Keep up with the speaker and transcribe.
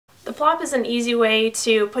Plop is an easy way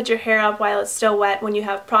to put your hair up while it's still wet when you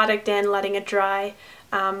have product in, letting it dry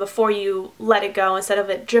before you let it go instead of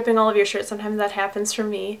it dripping all over your shirt. Sometimes that happens for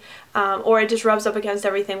me. Or it just rubs up against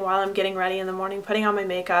everything while I'm getting ready in the morning, putting on my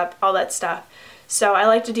makeup, all that stuff. So I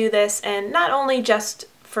like to do this, and not only just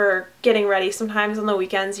for getting ready. Sometimes on the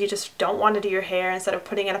weekends you just don't want to do your hair. Instead of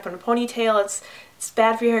putting it up in a ponytail, it's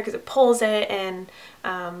bad for your hair because it pulls it, and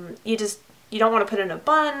you don't want to put it in a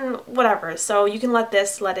bun, whatever. So you can let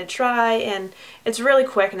it dry, and it's really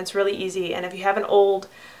quick and it's really easy. And if you have an old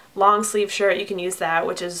long sleeve shirt, you can use that,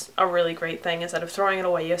 which is a really great thing. Instead of throwing it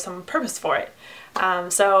away, you have some purpose for it.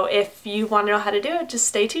 So if you want to know how to do it, just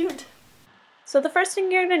stay tuned. So the first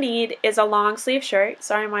thing you're going to need is a long sleeve shirt.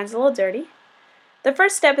 Sorry, mine's a little dirty. The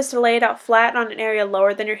first step is to lay it out flat on an area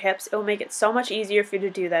lower than your hips. It will make it so much easier for you to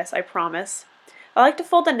do this, I promise. I like to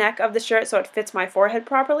fold the neck of the shirt so it fits my forehead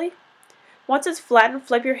properly. Once it's flattened,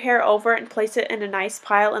 flip your hair over and place it in a nice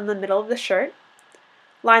pile in the middle of the shirt.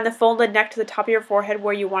 Line the folded neck to the top of your forehead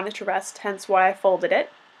where you want it to rest, hence why I folded it.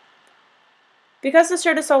 Because the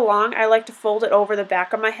shirt is so long, I like to fold it over the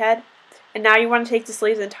back of my head. And now you want to take the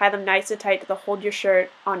sleeves and tie them nice and tight to hold your shirt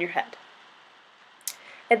on your head.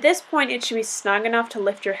 At this point, it should be snug enough to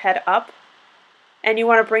lift your head up, and you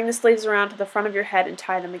want to bring the sleeves around to the front of your head and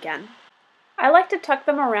tie them again. I like to tuck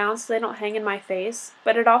them around so they don't hang in my face,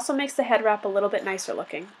 but it also makes the head wrap a little bit nicer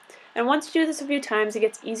looking. And once you do this a few times, it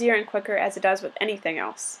gets easier and quicker as it does with anything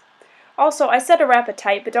else. Also, I said to wrap it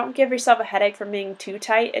tight, but don't give yourself a headache from being too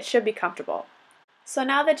tight. It should be comfortable. So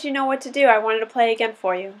now that you know what to do, I wanted to play again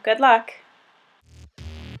for you. Good luck!